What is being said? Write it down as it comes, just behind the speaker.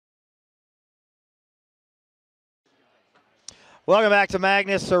Welcome back to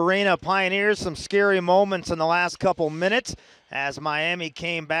Magnus Arena. Pioneers, some scary moments in the last couple minutes as Miami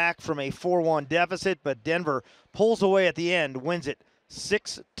came back from a 4-1 deficit, but Denver pulls away at the end, wins it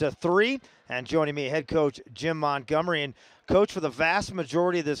 6-3. And joining me, head coach Jim Montgomery. And coach, for the vast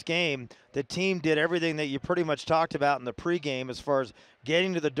majority of this game, the team did everything that you pretty much talked about in the pregame as far as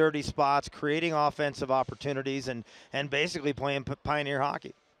getting to the dirty spots, creating offensive opportunities, and basically playing Pioneer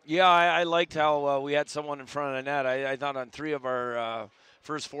hockey. Yeah, I liked how we had someone in front of the net. I thought on 3 of our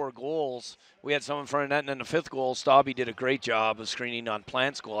first 4 goals, we had someone in front of the net, and then the 5th goal, Staubby did a great job of screening on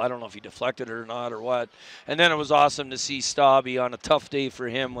Plant's goal. I don't know if he deflected it or not or what. And then it was awesome to see Staubby on a tough day for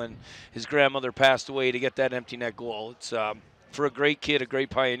him when his grandmother passed away to get that empty net goal. It's for a great kid, a great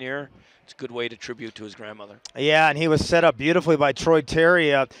Pioneer. It's a good way to tribute to his grandmother. Yeah, and he was set up beautifully by Troy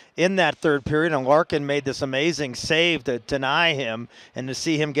Terry in that third period, and Larkin made this amazing save to deny him, and to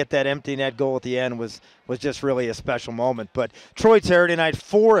see him get that empty net goal at the end was just really a special moment. But Troy Terry tonight,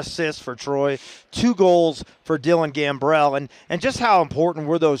 4 assists for Troy, 2 goals for Dylan Gambrell, and just how important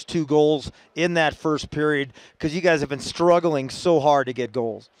were those 2 goals in that first period, because you guys have been struggling so hard to get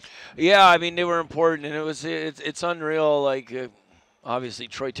goals. Yeah, I mean, they were important, and it's unreal, like obviously,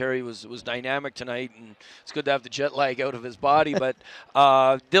 Troy Terry was dynamic tonight, and it's good to have the jet lag out of his body. But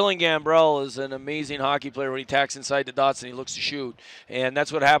Dylan Gambrell is an amazing hockey player when he tacks inside the dots and he looks to shoot. And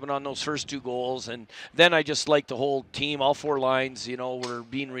that's what happened on those first 2 goals. And then I just liked the whole team, all 4 lines, were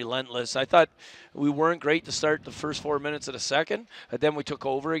being relentless. I thought we weren't great to start the first 4 minutes of the second, but then we took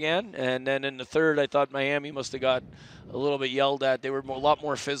over again. And then in the third, I thought Miami must have got a little bit yelled at. They were a lot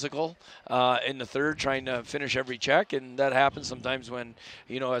more physical in the third, trying to finish every check, and that happens sometimes when,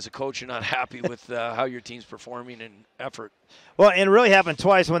 as a coach, you're not happy with how your team's performing and effort. Well, and it really happened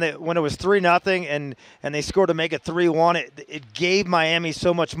twice when it was 3-0 and they scored to make it 3-1. It gave Miami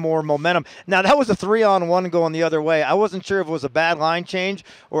so much more momentum. Now, that was a 3-on-1 going the other way. I wasn't sure if it was a bad line change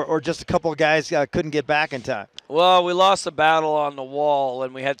or just a couple of guys couldn't get back in time. Well, we lost the battle on the wall,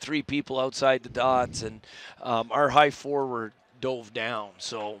 and we had 3 people outside the dots, and our high forward dove down.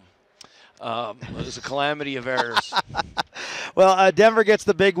 So it was a calamity of errors. Well, Denver gets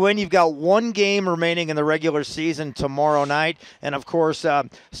the big win. You've got 1 game remaining in the regular season tomorrow night, and of course,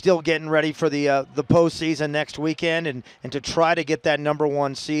 still getting ready for the postseason next weekend, and to try to get that number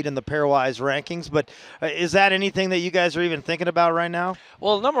 1 seed in the pairwise rankings. But is that anything that you guys are even thinking about right now?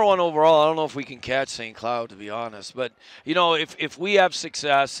 Well, number 1 overall, I don't know if we can catch St. Cloud, to be honest. But if we have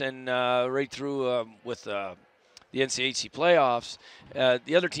success and right through with the NCHC playoffs,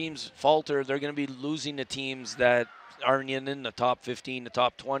 the other teams falter. They're going to be losing the teams that aren't in the top 15, the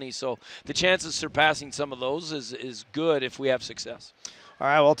top 20. So the chances of surpassing some of those is good if we have success. All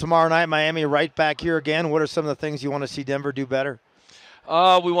right, well, tomorrow night, Miami right back here again. What are some of the things you want to see Denver do better?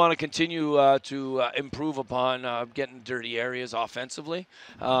 We want to continue to improve upon getting dirty areas offensively,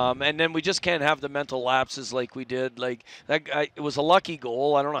 and then we just can't have the mental lapses like we did. Like that guy, it was a lucky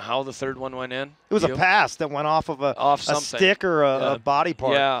goal. I don't know how the third one went in. It was a pass that went off of a stick or a body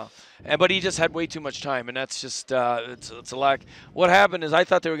part. Yeah. But he just had way too much time, and that's just it's a lack. What happened is I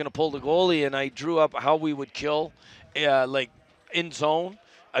thought they were going to pull the goalie, and I drew up how we would kill, like in zone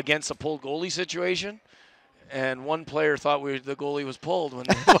against a pulled goalie situation. And one player thought the goalie was pulled when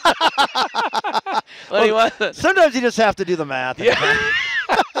he wasn't. Sometimes you just have to do the math. Yeah.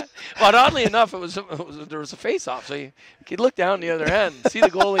 But oddly enough, there was a face-off, so you could look down the other end and see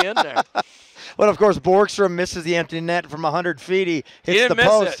the goalie in there. Well, of course, Borgstrom misses the empty net from 100 feet. He hits the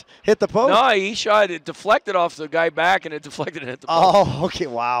post. Hit the post. No, he shot it, deflected off the guy back, and it deflected and hit the post. Oh, okay,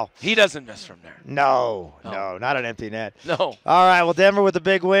 wow. He doesn't miss from there. No, not an empty net. No. All right, well, Denver with the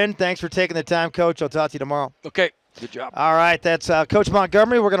big win. Thanks for taking the time, Coach. I'll talk to you tomorrow. Okay, good job. All right, that's Coach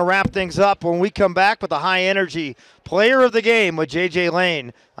Montgomery. We're going to wrap things up when we come back with the high-energy player of the game with J.J.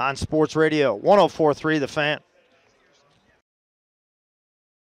 Lane on Sports Radio 104.3 The Fan.